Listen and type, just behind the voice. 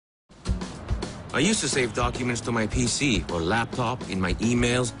I used to save documents to my PC or laptop, in my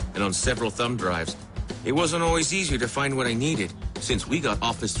emails, and on several thumb drives. It wasn't always easy to find what I needed. Since we got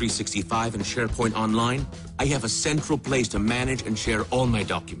Office 365 and SharePoint Online, I have a central place to manage and share all my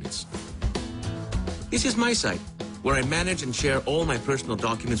documents. This is my site, where I manage and share all my personal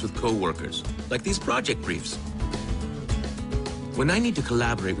documents with coworkers, like these project briefs. When I need to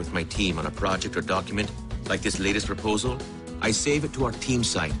collaborate with my team on a project or document, like this latest proposal, I save it to our team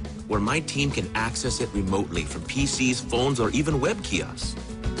site, where my team can access it remotely from PCs, phones, or even web kiosks.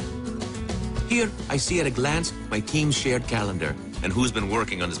 Here, I see at a glance my team's shared calendar and who's been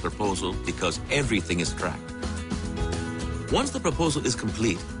working on this proposal because everything is tracked. Once the proposal is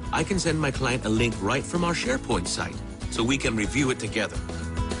complete, I can send my client a link right from our SharePoint site so we can review it together.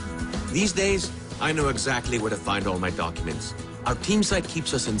 These days, I know exactly where to find all my documents. Our team site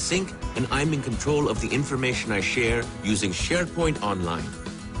keeps us in sync, and I'm in control of the information I share using SharePoint Online.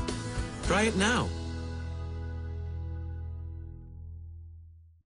 Try it now.